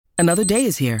Another day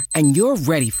is here, and you're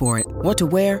ready for it. What to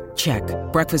wear? Check.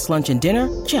 Breakfast, lunch, and dinner?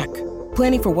 Check.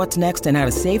 Planning for what's next and how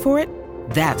to save for it?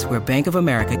 That's where Bank of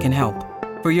America can help.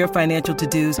 For your financial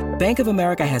to-dos, Bank of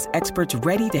America has experts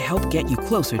ready to help get you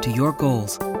closer to your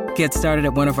goals. Get started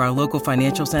at one of our local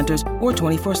financial centers or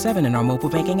 24/7 in our mobile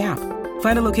banking app.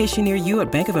 Find a location near you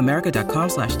at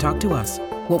bankofamerica.com/talktous.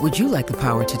 What would you like the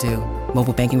power to do?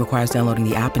 Mobile banking requires downloading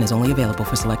the app and is only available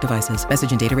for select devices.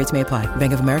 Message and data rates may apply.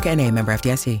 Bank of America N.A., member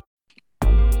FDIC.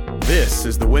 This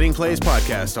is the Winning Plays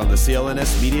podcast on the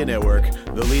CLNS Media Network,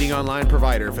 the leading online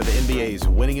provider for the NBA's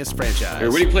winningest franchise.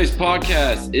 Our Winning Plays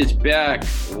podcast is back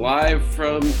live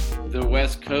from the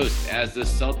West Coast as the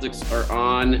Celtics are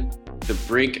on the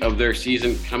brink of their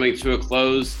season coming to a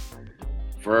close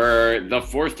for the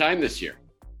fourth time this year.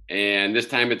 And this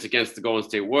time it's against the Golden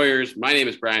State Warriors. My name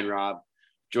is Brian Robb,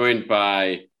 joined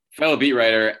by fellow beat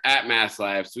writer at Mass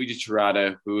Live, Suiji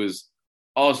Chirata, who is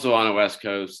also on the West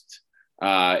Coast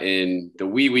in the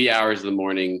wee hours of the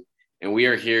morning. And we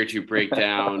are here to break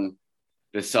down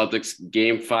the Celtics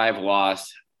Game 5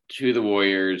 loss to the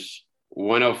Warriors,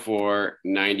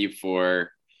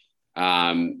 104-94.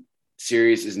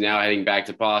 Series is now heading back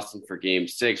to Boston for Game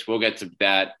 6. We'll get to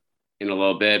that in a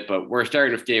little bit, but we're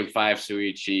starting with Game 5,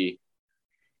 Suichi.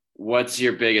 What's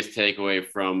your biggest takeaway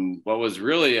from what was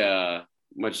really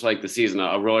much like the season,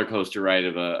 a roller coaster ride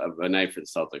of a night for the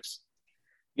Celtics?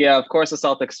 Yeah, of course the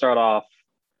Celtics start off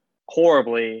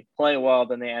horribly, play well,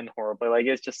 then they end horribly. Like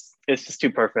it's just too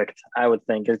perfect, I would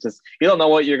think. It's just, you don't know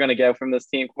what you're going to get from this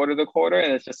team quarter to quarter,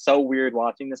 and it's just so weird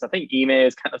watching this. I think Ime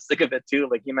is kind of sick of it too.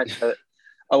 Like you mentioned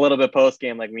a little bit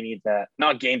post-game, like we need that,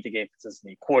 not game-to-game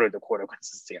consistency, quarter-to-quarter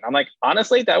consistency. And I'm like,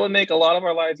 honestly, that would make a lot of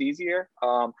our lives easier.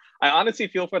 I honestly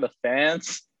feel for the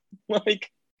fans. Like,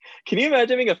 can you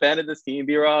imagine being a fan of this team,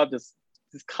 B-Rob? Just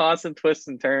constant twists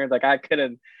and turns. Like I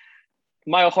couldn't,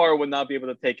 my heart would not be able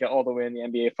to take it all the way in the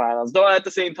NBA Finals. Though at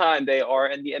the same time, they are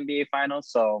in the NBA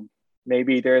Finals. So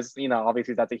maybe there's,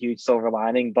 obviously that's a huge silver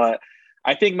lining. But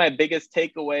I think my biggest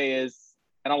takeaway is,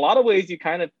 in a lot of ways, you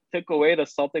kind of took away the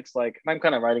Celtics. Like, I'm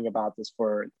kind of writing about this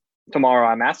for tomorrow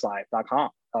on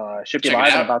masslive.com. Should be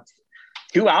live in about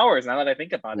 2 hours now that I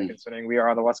think about it, considering we are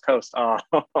on the West Coast.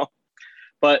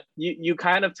 But you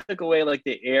kind of took away like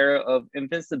the air of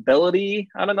invincibility.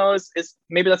 I don't know. It's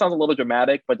maybe that sounds a little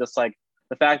dramatic, but just like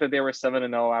the fact that they were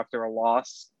 7-0 after a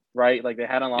loss, right? Like they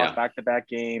hadn't lost back-to-back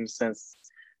games since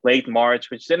late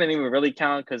March, which didn't even really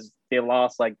count because they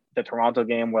lost like the Toronto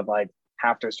game with like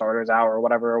half their starters out or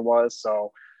whatever it was.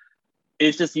 So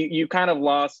it's just you kind of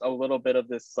lost a little bit of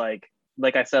this like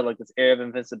I said, like this air of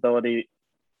invincibility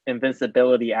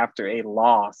after a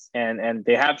loss, and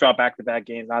they have dropped back-to-back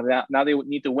games. Now they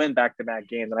need to win back-to-back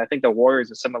games, and I think the Warriors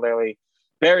are similarly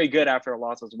very good after a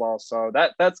loss as well. So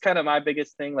that's kind of my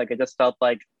biggest thing. Like it just felt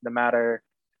like no matter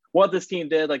what this team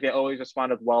did, like they always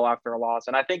responded well after a loss.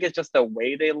 And I think it's just the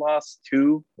way they lost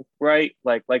too, right?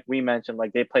 Like we mentioned,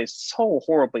 like they played so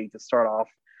horribly to start off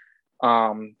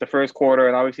the first quarter,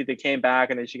 and obviously they came back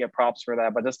and they should get props for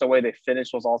that. But just the way they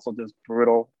finished was also just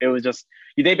brutal. It was just,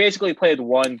 they basically played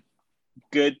one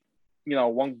good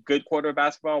quarter of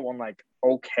basketball, one like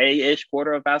okay-ish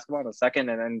quarter of basketball in the second,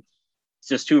 and then it's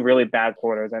just two really bad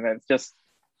quarters. And it's just,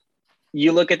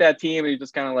 you look at that team and you're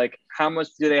just kind of like, how much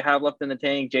do they have left in the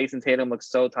tank? Jason Tatum looks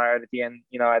so tired at the end,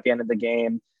 at the end of the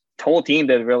game. The whole team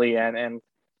did really. And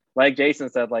like Jason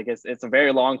said, like it's a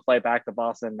very long flight back to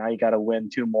Boston. Now you got to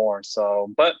win 2 more.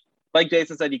 So, but like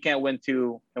Jason said, you can't win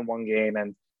 2 in one game,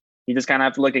 and you just kind of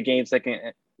have to look at game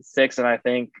 6 and I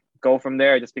think go from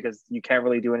there, just because you can't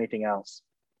really do anything else.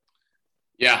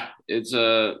 Yeah, it's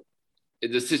a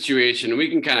situation. We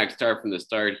can kind of start from the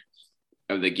start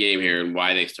of the game here and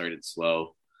why they started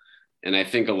slow. And I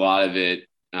think a lot of it,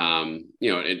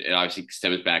 it obviously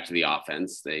stems back to the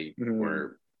offense. They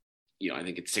were, I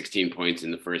think it's 16 points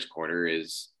in the first quarter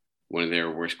is one of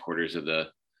their worst quarters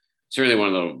certainly one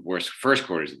of the worst first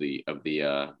quarters of the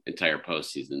entire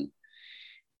postseason.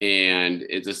 And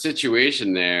it's a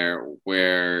situation there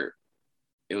where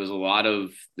it was a lot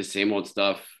of the same old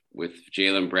stuff with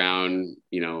Jaylen Brown,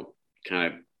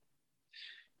 kind of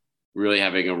really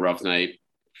having a rough night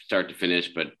start to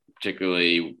finish, but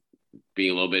particularly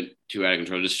being a little bit too out of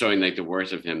control, just showing like the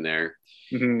worst of him there.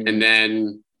 And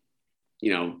then,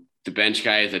 the bench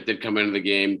guys that did come into the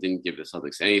game didn't give the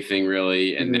Celtics anything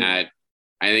really. And that,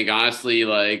 I think, honestly,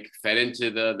 like fed into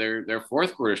their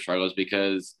fourth quarter struggles,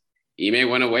 because Ime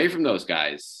went away from those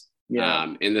guys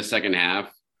in the second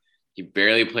half. He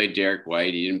barely played Derek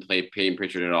White. He didn't play Payton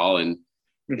Pritchard at all. And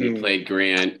he played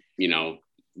Grant, the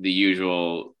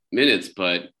usual minutes,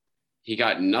 but he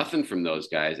got nothing from those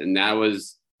guys. And that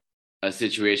was a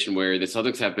situation where the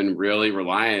Celtics have been really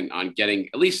reliant on getting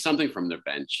at least something from their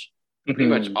bench pretty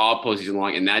much all postseason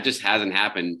long. And that just hasn't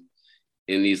happened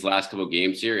in these last couple of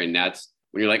games here. And that's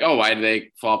when you're like, oh, why did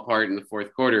they fall apart in the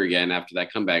fourth quarter again after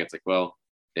that comeback? It's like, well,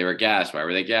 they were gassed. Why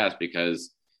were they gassed?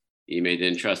 Because Ime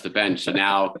didn't trust the bench. So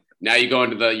now you go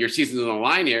into your season's on the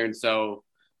line here. And so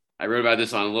I wrote about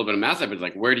this on a little bit of math, but it's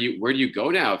like, where do you go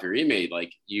now if you're Ime?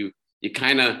 Like you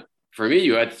kind of, for me,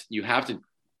 you have to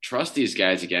trust these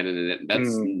guys again.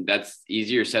 And that's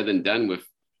easier said than done with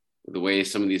the way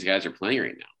some of these guys are playing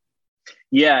right now.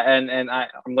 Yeah, and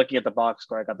I'm looking at the box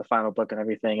score. I got the final book and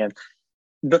everything. And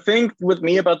the thing with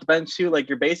me about the bench too, like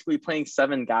you're basically playing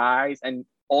 7 guys, and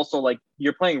also like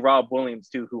you're playing Rob Williams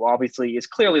too, who obviously is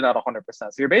clearly not 100%. So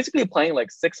you're basically playing like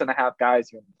 6.5 guys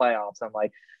here in the playoffs. I'm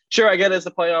like, sure, I get it's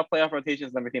a playoff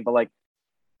rotations and everything, but like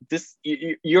this,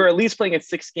 you're at least playing a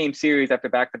 6-game series after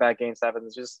back-to-back game 7s.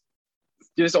 It's just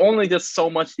there's only just so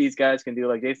much these guys can do.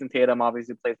 Like Jason Tatum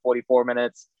obviously played 44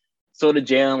 minutes. So did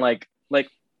Jalen. Like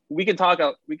we can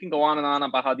go on and on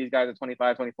about how these guys are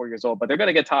 25, 24 years old, but they're going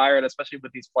to get tired, especially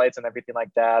with these flights and everything like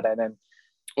that. And then,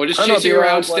 or just chasing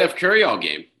around Steph Curry all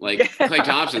game. Like Klay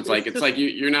Thompson's it's like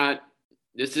you're not,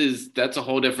 that's a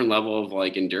whole different level of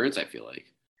like endurance, I feel like.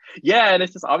 Yeah. And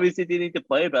it's just obviously they need to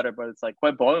play better, but it's like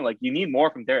quite boring. Like you need more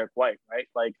from Derek White, right?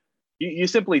 Like you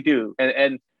simply do.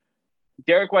 And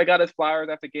Derek White got his flowers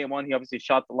after game 1. He obviously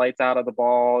shot the lights out of the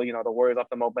ball, the Warriors left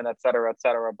them open, et cetera, et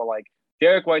cetera. But like,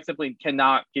 Derek White simply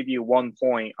cannot give you 1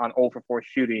 point on 0 for 4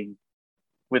 shooting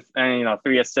with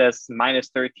 3 assists, minus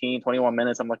 13, 21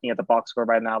 minutes. I'm looking at the box score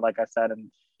right now, like I said,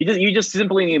 and you just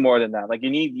simply need more than that. Like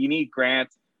you need Grant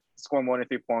to score more than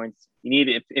 3 points. You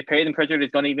need if Peyton Pritchard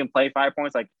is going to even play 5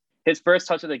 points, like his first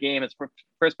touch of the game, his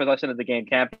first possession of the game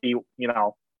can't be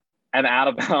and out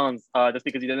of bounds just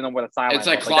because he didn't know where the sideline. It's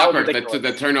like clockwork.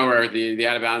 The turnover, the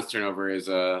out of bounds turnover is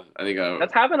I think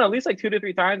that's happened at least like 2 to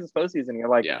 3 times this postseason. You're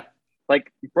like, yeah. Like,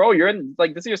 bro, you're in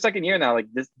like this is your second year now. Like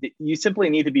this, you simply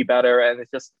need to be better. And it's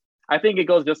just, I think it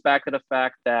goes just back to the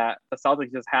fact that the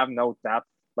Celtics just have no depth.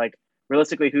 Like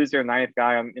realistically, who's their 9th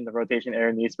guy in the rotation?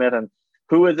 Aaron Nesmith, and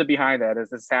who is it behind that?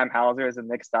 Is it Sam Hauser? Is it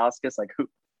Nick Stauskas? Like who?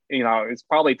 It's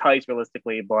probably Tice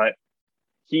realistically, but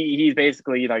he's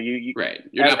basically you right.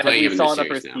 You're not playing him in the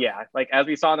series now. Yeah, like as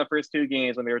we saw in the first 2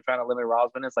 games when they were trying to limit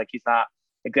Rob's minutes, like he's not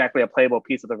exactly a playable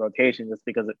piece of the rotation just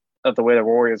because of the way the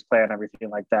Warriors play and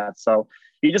everything like that. So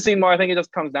you just need more. I think it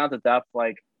just comes down to depth.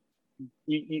 Like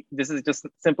this is just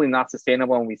simply not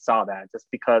sustainable, and we saw that just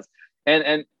because.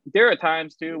 And there are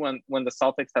times too when the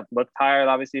Celtics have looked tired,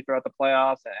 obviously throughout the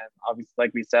playoffs, and obviously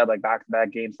like we said, like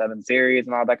back-to-back game 7 series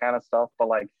and all that kind of stuff. But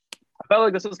like I felt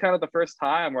like this was kind of the first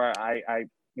time where I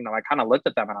kind of looked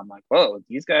at them and I'm like, whoa,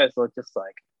 these guys look just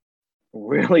like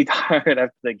really tired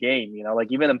after the game,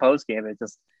 like even in post game, it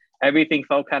just everything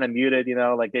felt kind of muted,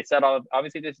 like they said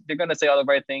obviously they're going to say all the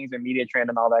right things, they're media trained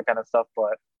and all that kind of stuff,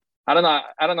 but I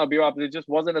don't know, B-Rob, it just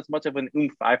wasn't as much of an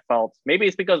oomph I felt. Maybe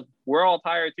it's because we're all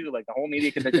tired too, like the whole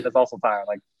media contingent is also tired,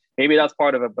 like maybe that's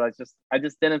part of it, but I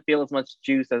just didn't feel as much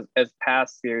juice as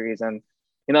past series. And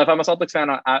if I'm a Celtics fan,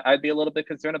 I'd be a little bit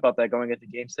concerned about that going into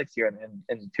game 6 here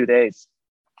in 2 days.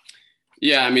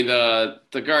 Yeah, I mean the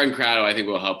Garden crowd I think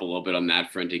will help a little bit on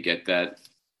that front to get that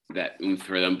oomph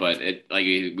for them, but it like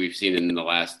we've seen in the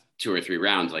last 2 or 3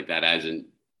 rounds, like that hasn't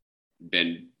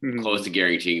been close to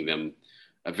guaranteeing them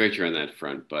a victory on that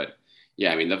front. But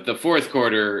yeah, I mean the fourth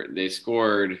quarter they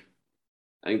scored,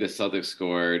 I think the Celtics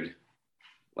scored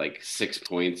like 6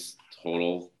 points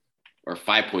total or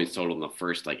 5 points total in the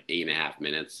first like 8.5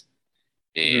 minutes,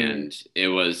 and it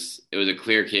was a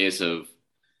clear case of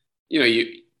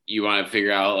you want to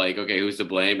figure out like, okay, who's to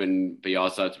blame? But you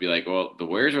also have to be like, well, the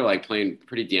Warriors are like playing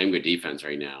pretty damn good defense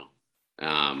right now.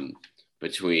 And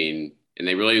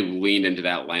they really leaned into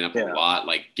that lineup a lot.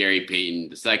 Like Gary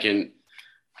Payton II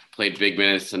played big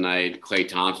minutes tonight. Klay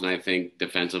Thompson, I think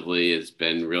defensively has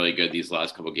been really good these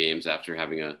last couple games after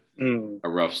having a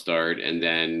rough start. And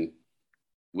then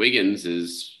Wiggins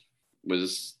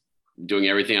was doing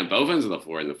everything on both ends of the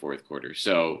floor in the fourth quarter.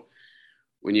 So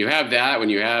when you have that,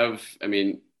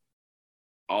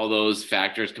 all those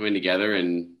factors coming together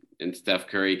and Steph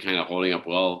Curry kind of holding up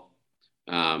well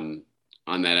on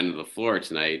that end of the floor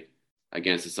tonight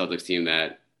against the Celtics team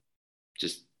that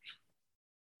just,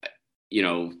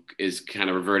 is kind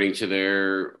of reverting to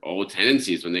their old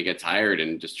tendencies when they get tired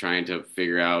and just trying to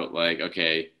figure out like,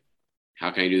 okay,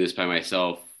 how can I do this by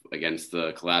myself against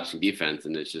the collapsing defense?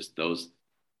 And it's just those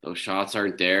shots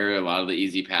aren't there. A lot of the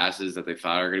easy passes that they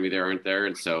thought are going to be there aren't there.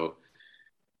 And so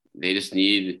they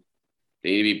need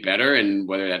to be better, and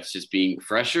whether that's just being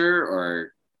fresher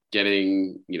or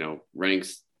getting, running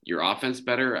your offense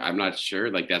better? I'm not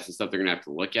sure. Like, that's the stuff they're going to have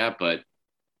to look at. But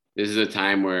this is a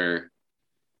time where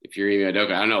if you're Ime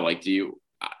Udoka, I don't know, like, do you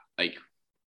like,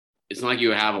 it's not like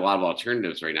you have a lot of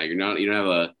alternatives right now. You don't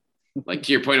have like,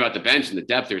 to your point about the bench and the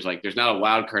depth, there's not a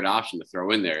wild card option to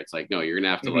throw in there. It's like, no, you're going to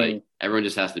have to like, everyone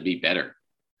just has to be better.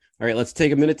 All right, let's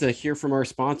take a minute to hear from our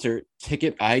sponsor,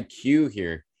 Ticket IQ,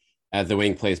 here at the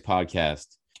Winning Plays podcast.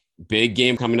 Big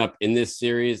game coming up in this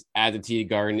series at the TD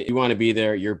Garden. If you want to be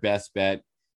there, your best bet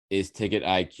is Ticket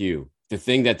IQ. The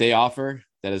thing that they offer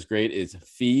that is great is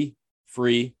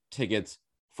fee-free tickets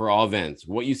for all events.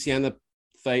 What you see on the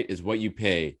site is what you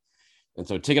pay. And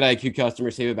so Ticket IQ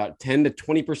customers save about 10 to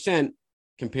 20%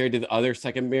 compared to the other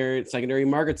secondary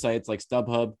market sites like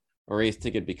StubHub or Ace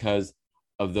Ticket because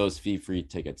of those fee-free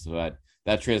tickets. So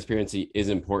that transparency is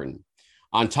important.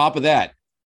 On top of that,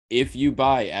 if you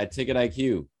buy at Ticket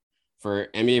IQ for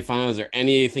NBA Finals or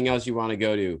anything else you want to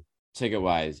go to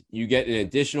ticket-wise, you get an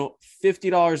additional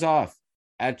 $50 off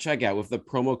at checkout with the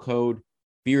promo code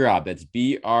BROB. That's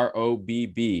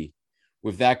BROBB.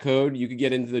 With that code, you could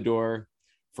get into the door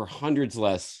for hundreds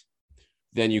less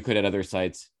than you could at other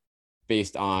sites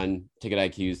based on Ticket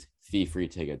IQ's fee-free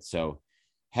tickets. So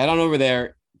head on over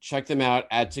there, check them out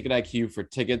at Ticket IQ for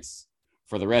tickets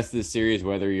for the rest of the series,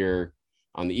 whether you're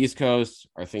on the East Coast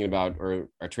or thinking about or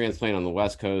are transplanting on the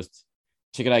West Coast.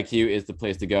 Ticket IQ is the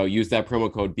place to go. Use that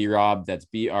promo code BROB. That's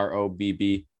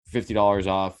BROBB, $50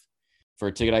 off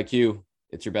for Ticket IQ.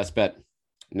 It's your best bet.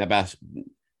 Now back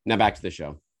to the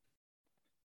show.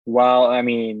 Well, I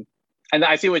mean, and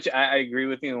I see I agree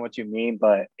with you and what you mean,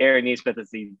 but Aaron Nesmith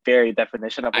is the very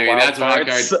definition of a wild card.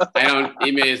 So.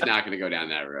 Ime is not going to go down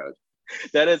that road.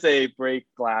 That is a break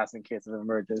glass in case of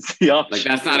emergency option. Like,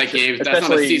 that's not a game. That's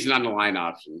not a season on the line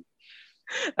option.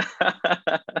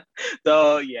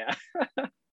 So yeah.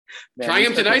 Man, trying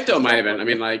him tonight though might have been. I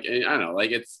mean, like, I don't know.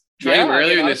 Like, it's trying him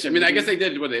earlier in this. I mean, I guess they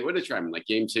did. What did they try him? Like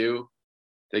game 2,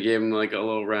 they gave him like a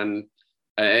little run.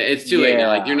 It's too late now.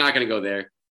 Like, you're not going to go there.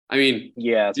 I mean,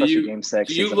 especially game 6.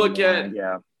 Do you look at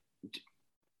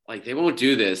like, they won't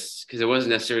do this because it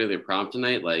wasn't necessarily their prompt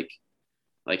tonight. Like,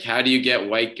 how do you get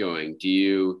White going? Do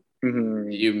you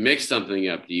mix something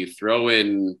up? Do you throw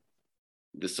in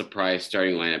the surprise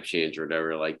starting lineup change or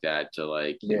whatever like that to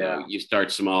like, you know, you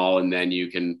start small and then you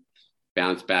can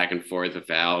bounce back and forth with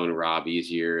Al and Rob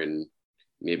easier and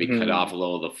maybe cut off a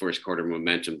little of the first quarter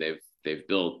momentum they've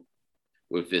built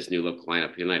with this new look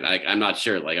lineup tonight. I'm not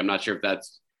sure. Like, I'm not sure if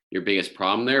that's your biggest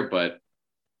problem there, but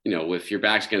you know, with your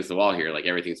backs against the wall here, like,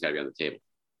 everything's got to be on the table.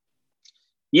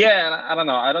 Yeah, and I don't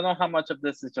know. I don't know how much of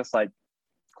this is just like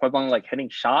equivalent, like hitting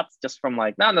shots just from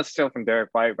like, not necessarily from Derek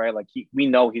White, right? Like, we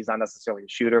know he's not necessarily a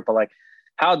shooter, but like,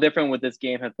 how different would this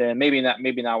game have been? Maybe not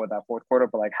with that fourth quarter,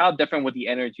 but like, how different would the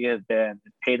energy have been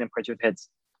if Payton Pritchard hits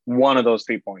one of those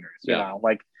 3-pointers? You know,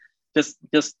 like, just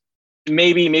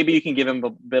maybe you can give him a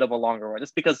bit of a longer run.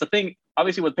 Just because the thing,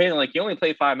 obviously, with Payton, like, he only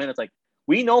played 5 minutes. Like,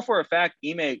 we know for a fact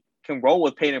Ime can roll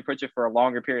with Payton Pritchard for a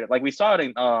longer period. Like, we saw it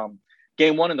in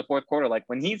game 1 in the fourth quarter. Like,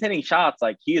 when he's hitting shots,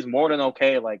 like, he is more than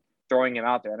okay, like, throwing him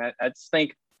out there. And I just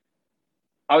think,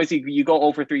 obviously, you go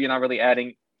 0 for 3, you're not really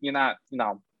adding, you're not, you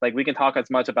know, like, we can talk as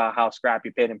much about how scrappy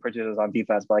Payton Pritchard is on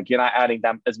defense, but like, you're not adding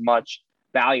them as much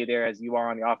value there as you are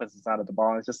on the offensive side of the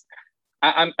ball. And it's just,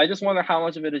 I just wonder how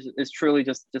much of it is truly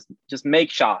just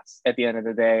make shots at the end of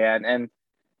the day. And,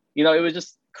 you know, it was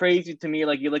just crazy to me.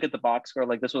 Like, you look at the box score,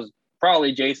 like, this was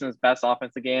probably Jason's best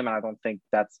offensive game. And I don't think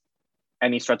that's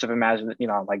any stretch of imagination, you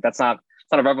know, like, it's not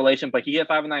a revelation, but he hit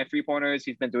 5 of 9 3-pointers.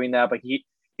 He's been doing that, but he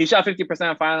shot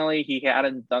 50% finally. He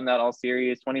hadn't done that all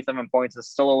series. 27 points is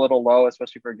still a little low,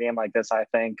 especially for a game like this, I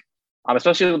think.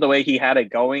 Especially with the way he had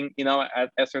it going, you know,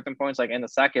 at certain points, like in the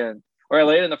second or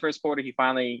late in the first quarter, he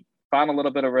finally found a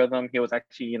little bit of rhythm. He was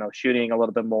actually, you know, shooting a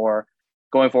little bit more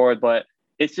going forward. But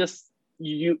it's just,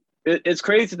 it's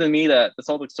crazy to me that the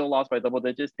Celtics still lost by double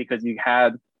digits because you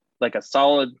had like a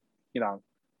solid, you know,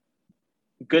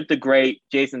 good to great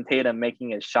Jason Tatum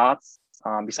making his shots.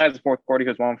 Besides the fourth quarter, he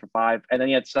was 1 for 5. And then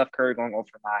you had Steph Curry going 0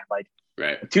 for 9. Like,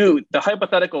 the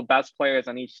hypothetical best players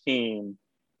on each team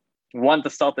won the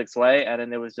Celtics way. And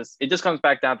then it just comes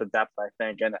back down to depth, I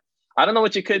think. And I don't know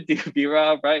what you could do,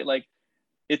 B-Rob, right? Like,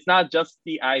 it's not just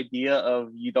the idea of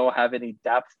you don't have any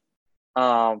depth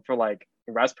for like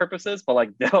rest purposes, but like,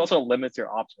 that also limits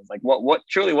your options. Like, what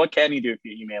can you do if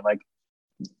you Ime? Like,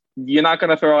 you're not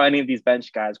going to throw any of these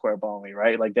bench guys only,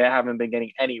 right? Like, they haven't been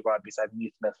getting any run besides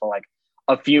Nesmith for like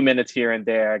a few minutes here and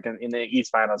there in the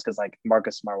East Finals because like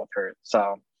Marcus Smart was hurt.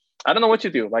 So I don't know what you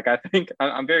do. Like, I think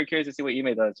I'm very curious to see what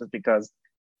Ime does, just because,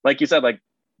 like you said, like,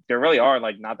 there really are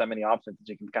like not that many options that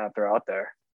you can kind of throw out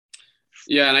there.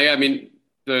 Yeah, and I mean,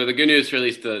 the good news for at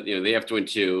least they have to win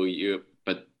two.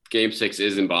 But Game 6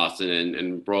 is in Boston,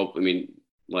 and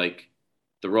like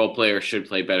the role player should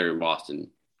play better in Boston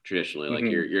traditionally. Like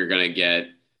you're gonna get,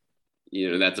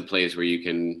 that's a place where you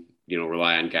can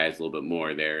rely on guys a little bit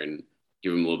more there and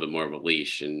give them a little bit more of a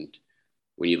leash. And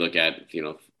when you look at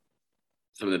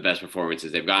some of the best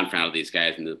performances they've gone from out of these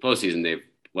guys in the postseason, they've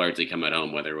largely come at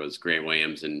home, whether it was Grant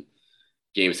Williams in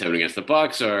Game 7 against the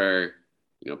Bucks or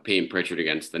Peyton Pritchard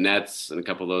against the Nets and a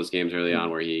couple of those games early on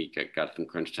where he got some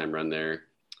crunch time run there.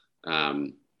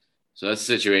 So that's a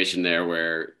situation there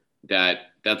where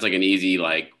that's like an easy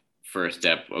first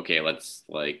step. Okay, let's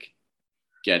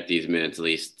get these minutes at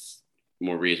least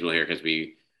more reasonable here, because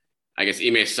I guess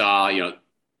Ime saw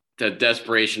the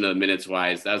desperation of the minutes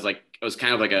wise. That was it was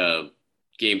kind of like a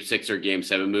Game 6 or Game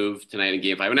 7 move tonight in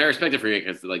Game 5, and I respect it for him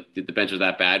because the bench was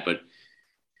that bad, but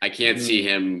I can't see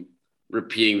him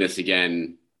repeating this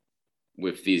again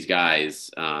with these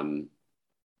guys, running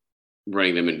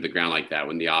them into the ground like that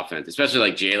when the offense,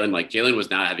 especially Jalen was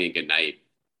not having a good night,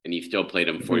 and he still played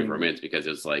him 44 minutes because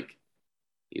it's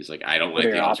he's I don't like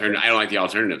the alternative. I don't like the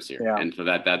alternatives here, and so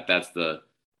that's the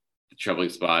troubling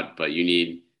spot. But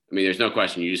there's no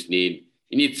question. You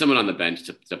need someone on the bench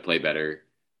to play better,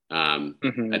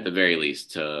 at the very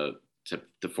least to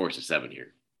force a 7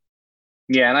 here.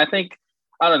 Yeah, and I think,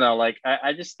 I don't know,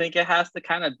 I just think it has to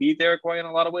kind of be Derek White in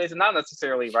a lot of ways, and not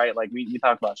necessarily, right? We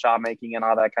talk about shot making and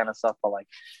all that kind of stuff, but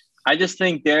I just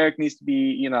think Derek needs to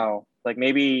be,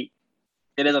 maybe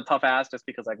it is a tough ask just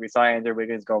because we saw Andrew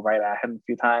Wiggins go right at him a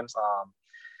few times.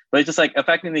 But it's just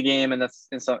affecting the game, and that's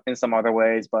in some other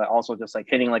ways, but also just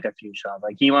hitting a few shots.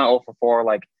 He went 0 for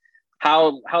 4.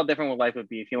 How different would life would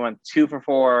be if you went 2 for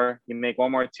 4, you make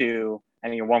 1 more 2,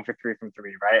 and you're 1 for 3 from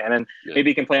 3, right? And then maybe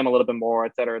you can play him a little bit more,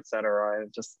 et cetera, et cetera.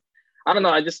 And just, I don't know.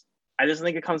 I just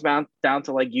think it comes down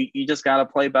to you just gotta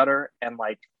play better. And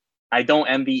I don't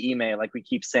envy Ime, we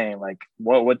keep saying.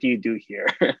 What do you do here?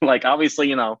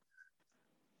 Obviously, I'm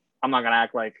not gonna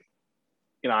act I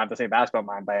have to say basketball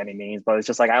mind by any means, but it's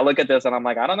just I look at this and I'm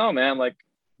I don't know, man.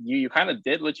 You kind of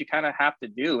did what you kind of have to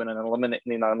do in an eliminate,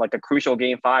 a crucial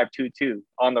Game 5, 2-2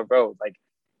 on the road.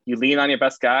 You lean on your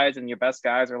best guys, and your best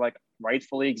guys are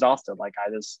rightfully exhausted. I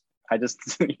just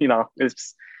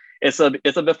it's a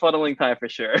befuddling time for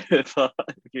sure if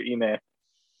you're Ime.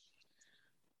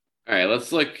 All right,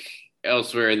 let's look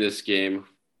elsewhere in this game.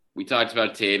 We talked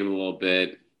about Tatum a little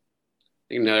bit.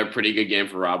 I think another pretty good game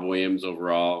for Rob Williams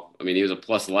overall. He was a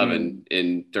plus 11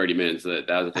 in 30 minutes. That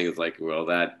was the thing. Is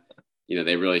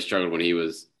they really struggled when he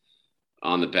was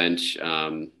on the bench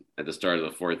at the start of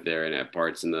the fourth there, and at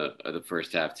parts in the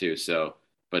first half too. So,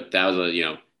 but that was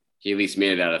he at least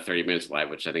made it out of 30 minutes live,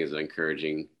 which I think is an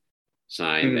encouraging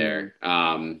sign there.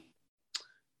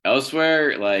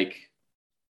 Elsewhere,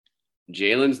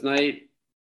 Jalen's night,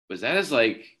 was that as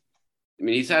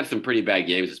he's had some pretty bad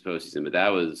games this postseason, but that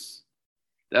was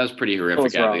pretty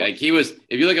horrific. He was,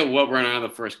 if you look at what went on in the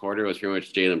first quarter, it was pretty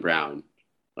much Jaylen Brown,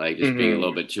 just being a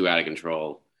little bit too out of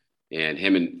control. And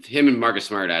him and Marcus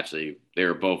Smart, actually, they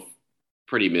were both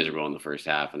pretty miserable in the first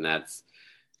half. And that's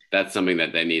something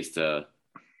that needs to,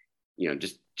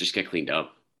 just get cleaned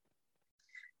up.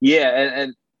 Yeah.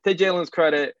 And to Jalen's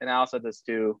credit, and Al said this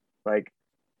too,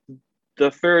 the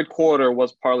third quarter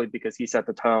was partly because he set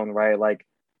the tone, right?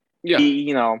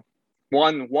 He,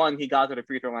 one, he got to the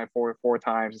free throw line four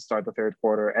times to start the third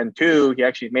quarter. And 2, he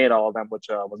actually made all of them, which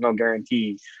was no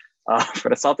guarantee for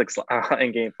the Celtics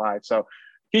in Game 5. So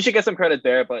he should get some credit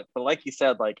there. But like you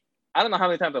said, I don't know how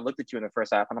many times I looked at you in the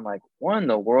first half and I'm what in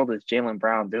the world is Jaylen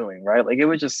Brown doing, right? He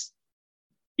was just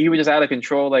out of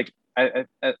control. I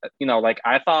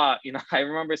thought, I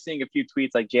remember seeing a few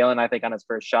tweets Jaylen, I think on his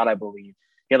first shot, I believe,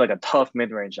 he had a tough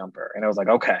mid-range jumper. And I was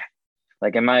okay.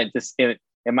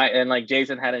 And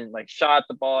Jason hadn't shot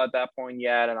the ball at that point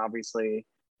yet, and obviously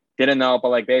didn't know.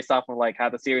 But based off of how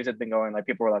the series had been going,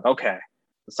 people were okay,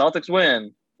 the Celtics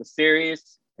win the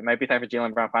series, it might be time for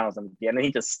Jaylen Brown finals. And then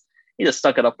he just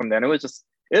stuck it up from there. And it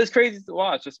was crazy to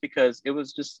watch, just because it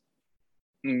wasn't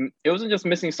just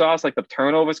missing sauce. The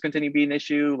turnovers continue to be an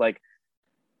issue.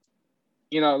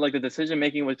 The decision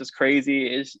making was just crazy.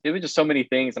 It was just so many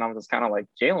things, and I was just kind of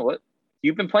Jaylen, what?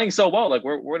 You've been playing so well.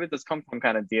 Where did this come from,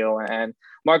 kind of deal? And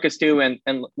Marcus too, and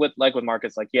with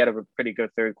Marcus, he had a pretty good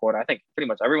third quarter. I think pretty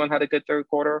much everyone had a good third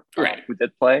quarter, right? Who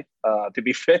did play, to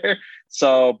be fair.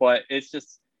 So, but it's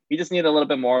just, you just need a little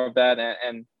bit more of that.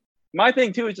 And my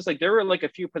thing too is just there were a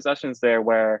few possessions there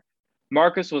where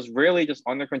Marcus was really just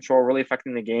under control, really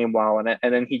affecting the game well, and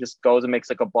then he just goes and makes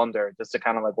a blunder just to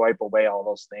kind of wipe away all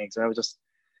those things. And it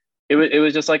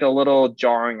was just a little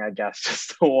jarring, I guess,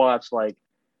 just to watch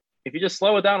if you just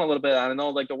slow it down a little bit, I know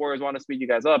like the Warriors want to speed you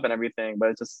guys up and everything,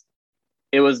 but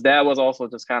that was also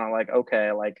just kind of like,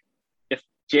 okay, like if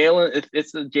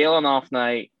it's a Jalen off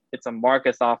night, it's a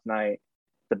Marcus off night,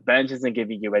 the bench isn't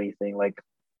giving you anything. Like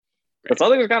the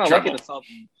Celtics are kind of lucky to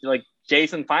like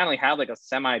Jason finally had like a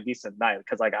semi decent night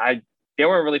because like they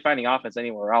weren't really finding offense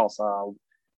anywhere else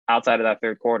outside of that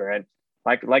third quarter. And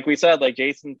like we said, like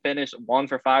Jason finished 1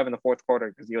 for 5 in the fourth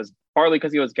quarter because he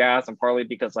was gassed and partly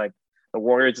because like the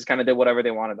Warriors just kind of did whatever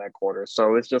they wanted that quarter.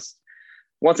 So it's just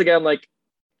once again like,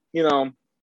 you know,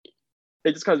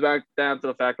 it just comes back down to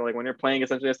the fact that like when you're playing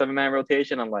essentially a 7-man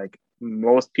rotation and like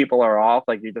most people are off,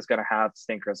 like you're just gonna have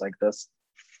stinkers like this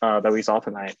that we saw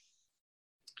tonight.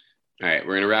 All right,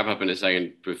 we're gonna wrap up in a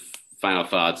second with final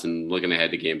thoughts and looking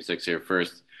ahead to Game 6 here.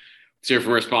 First, let's hear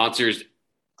from our sponsors,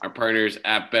 our partners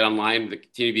at BetOnline. They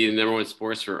continue to be the number one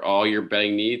source for all your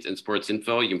betting needs and sports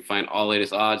info. You can find all the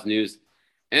latest odds, news,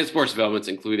 and sports developments,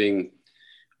 including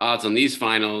odds on these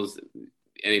finals,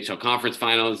 NHL Conference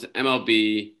Finals,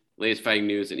 MLB, latest fighting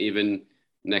news, and even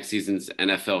next season's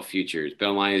NFL futures.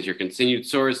 BetOnline is your continued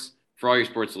source for all your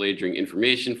sports wagering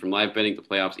information, from live betting to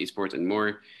playoffs, esports, and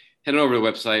more. Head on over to the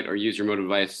website or use your mobile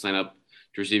device to sign up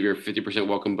to receive your 50%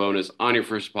 welcome bonus on your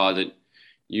first deposit.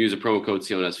 Use the promo code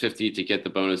CLNS50 to get the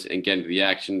bonus and get into the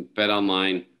action.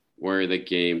 BetOnline, where the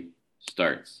game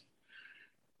starts.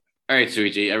 All right,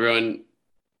 Suichi, everyone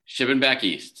shipping back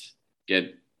east.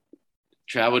 Get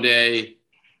travel day,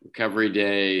 recovery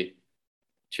day,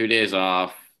 2 days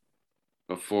off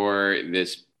before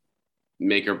this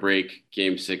make or break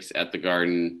Game 6 at the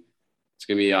Garden. It's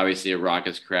going to be obviously a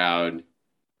raucous crowd.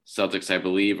 Celtics, I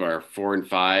believe, are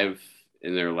 4-5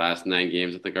 in their last 9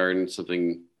 games at the Garden.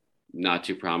 Something not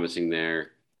too promising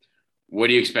there. What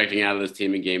are you expecting out of this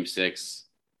team in Game 6?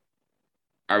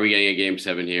 Are we getting a Game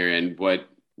 7 here? And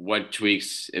what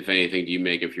tweaks, if anything, do you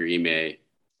make of your Ime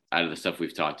out of the stuff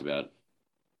we've talked about?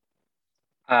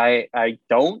 I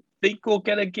don't think we'll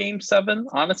get a Game 7,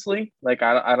 honestly. Like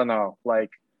I don't know. Like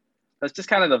that's just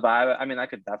kind of the vibe. I mean, I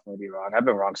could definitely be wrong. I've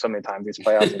been wrong so many times these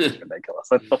playoffs. It's ridiculous.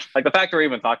 Like the fact we're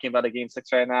even talking about a Game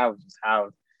 6 right now is just how.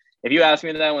 If you asked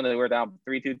me that when they were down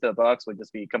 3-2 to the Bucks, would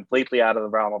just be completely out of the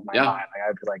realm of my mind. Like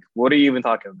I'd be like, "What are you even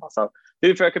talking about?" So,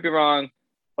 dude, I could be wrong,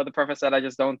 but the preface said I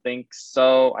just don't think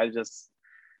so. I just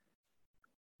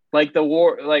like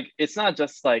it's not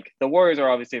just like the Warriors are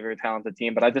obviously a very talented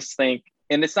team, but I just think,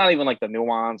 and it's not even like the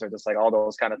nuance or just like all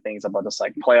those kind of things about just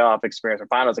like playoff experience or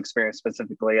finals experience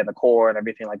specifically and the core and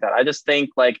everything like that. I just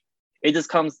think like it just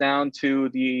comes down to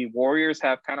the Warriors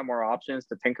have kind of more options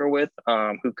to tinker with,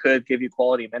 who could give you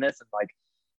quality minutes. And like,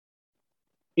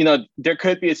 you know, there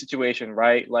could be a situation,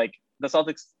 right? Like the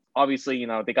Celtics, obviously, you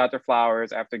know, they got their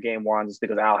flowers after Game 1 just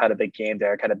because Al had a big game,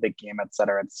 Derek had a big game, et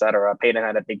cetera, et cetera. Peyton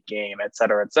had a big game, et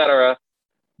cetera, et cetera.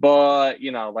 But,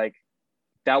 you know, like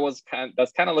that's kind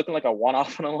of looking like a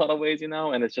one-off in a lot of ways, you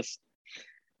know, and it just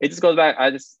goes back. I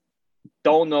just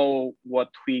don't know what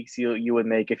tweaks you would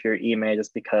make if you're Ime,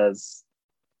 just because,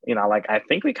 you know, like I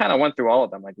think we kind of went through all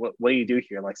of them. Like what do you do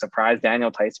here? Like surprise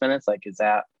Daniel Tice minutes? Like is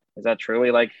that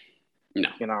truly like, no,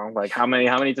 you know, like how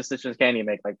many decisions can you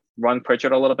make? Like run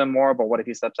Pritchard a little bit more, but what if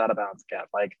he steps out of bounds again?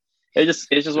 Like it's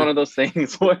just one of those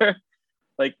things where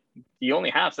like you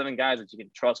only have 7 guys that you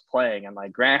can trust playing, and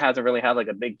like Grant hasn't really had like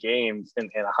a big game in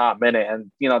a hot minute.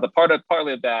 And you know,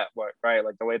 partly of that, right,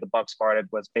 like the way the Bucks started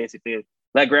was basically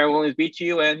let Grant Williams beat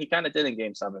you, and he kind of did in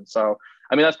Game 7. So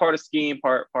I mean that's part of scheme,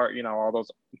 part you know,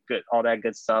 all that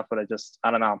good stuff. But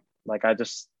I don't know, like I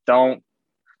just don't,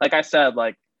 like I said,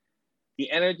 like the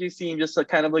energy seemed just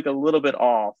kind of like a little bit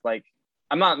off. Like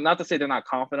I'm not to say they're not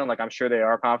confident. Like I'm sure they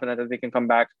are confident that they can come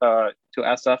back to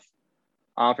SF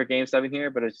for Game 7 here,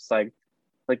 but it's just like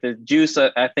the juice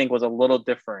I think was a little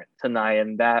different tonight,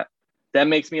 and that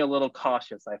makes me a little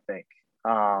cautious, I think.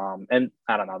 And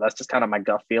I don't know, that's just kind of my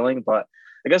gut feeling, but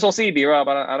I guess we'll see, B-Rob.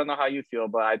 I don't know how you feel,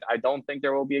 but I don't think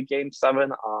there will be a Game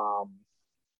 7.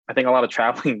 I think a lot of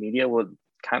traveling media would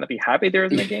kind of be happy there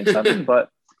isn't a Game 7, but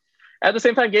at the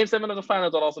same time, Game 7 of the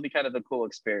finals would also be kind of a cool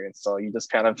experience. So you just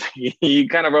kind of you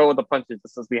kind of roll with the punches,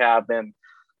 just as we have been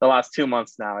the last 2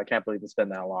 months now. I can't believe it's been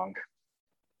that long.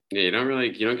 Yeah, you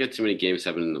don't get too many Game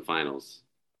 7 in the finals.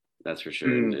 That's for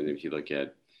sure. And if you look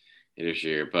at it this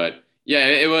year, but yeah,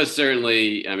 it was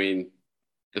certainly, I mean,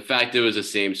 the fact it was the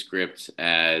same script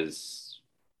as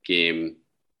game.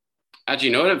 Actually,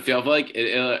 you know what it felt like?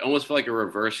 It almost felt like a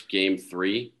reverse Game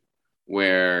 3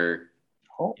 where,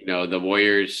 you know, the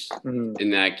Warriors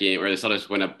in that game, or the Celtics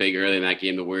went up big early in that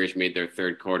game. The Warriors made their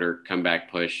third quarter comeback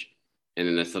push, and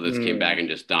then the Celtics came back and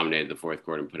just dominated the fourth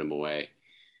quarter and put them away.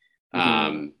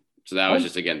 So that was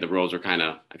just, again, the roles were kind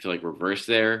of, I feel like, reversed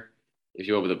there. if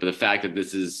you will. But the fact that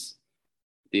these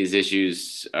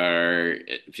issues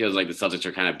it feels like the Celtics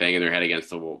are kind of banging their head against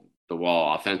the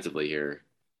wall offensively here.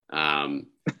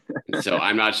 So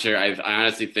I'm not sure. I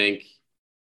honestly think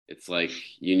it's like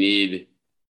you need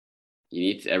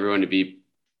everyone to be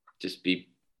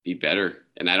better.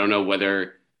 And I don't know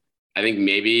whether I think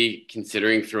maybe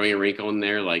considering throwing a wrinkle in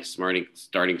there, like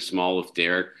starting small with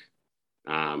Derek,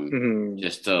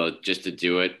 just to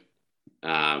do it.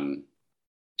 And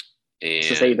just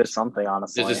to say you did something,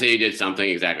 honestly. Just to say you did something,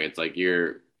 exactly. It's like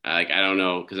you're like, I don't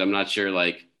know, because I'm not sure,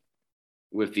 like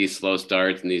with these slow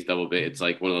starts and these double bit, it's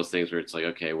like one of those things where it's like,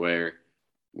 okay, where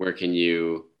can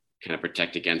you kind of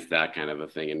protect against that kind of a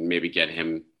thing and maybe get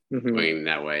him going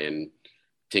that way and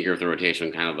tinker with the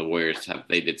rotation, kind of the Warriors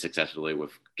they did successfully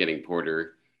with getting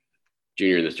Porter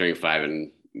Jr. in the starting five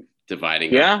and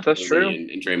dividing. Yeah, that's true. And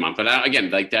Draymond, but again,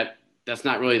 like that's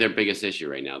not really their biggest issue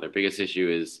right now. Their biggest issue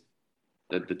is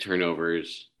the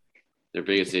turnovers. Their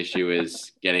biggest issue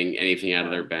is getting anything out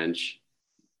of their bench,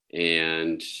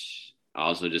 and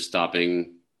also just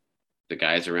stopping the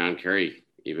guys around Curry.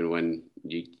 Even when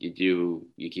you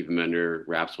keep him under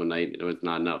wraps one night, it's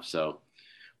not enough. So,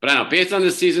 but I don't know. Based on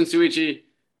this season, Suichi,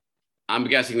 I'm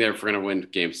guessing they're going to win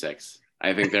Game 6.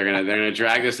 I think they're gonna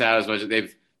drag this out as much as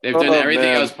they've done everything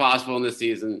else possible in this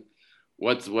season.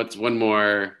 What's one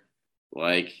more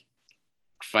like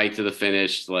fight to the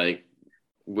finish, like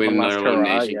win another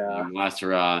elimination game, last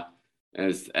hurrah,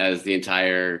 as the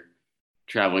entire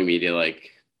traveling media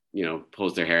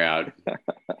pulls their hair out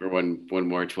for one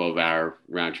more 12-hour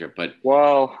round trip. But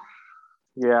only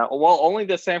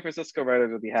the San Francisco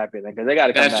Raiders would be happy then because they got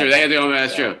to come back. That's true.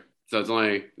 That's true. So it's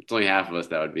only half of us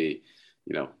that would be,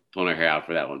 pulling our hair out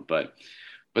for that one. But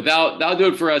that'll do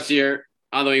it for us here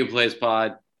on the Wing Plays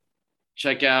Pod.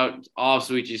 Check out all of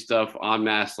Suichi's stuff on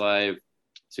Mass Live.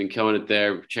 It's been killing it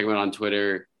there. Check him out on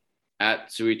Twitter at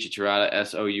Suichi Terada,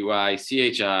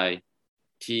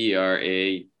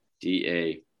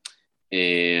 SOUICHITERADA.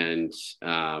 And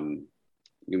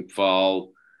you can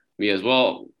follow me as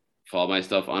well. Follow my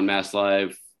stuff on Mass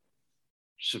Live.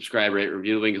 Subscribe, rate,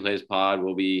 review the Wing Plays Pod.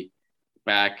 We'll be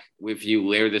back with you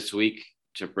later this week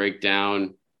to break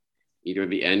down either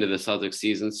the end of the Celtics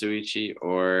season, Suichi,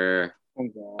 or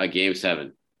a Game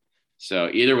 7. So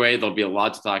either way, there'll be a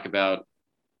lot to talk about.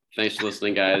 Thanks for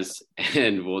listening, guys,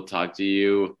 and we'll talk to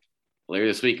you later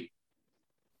this week.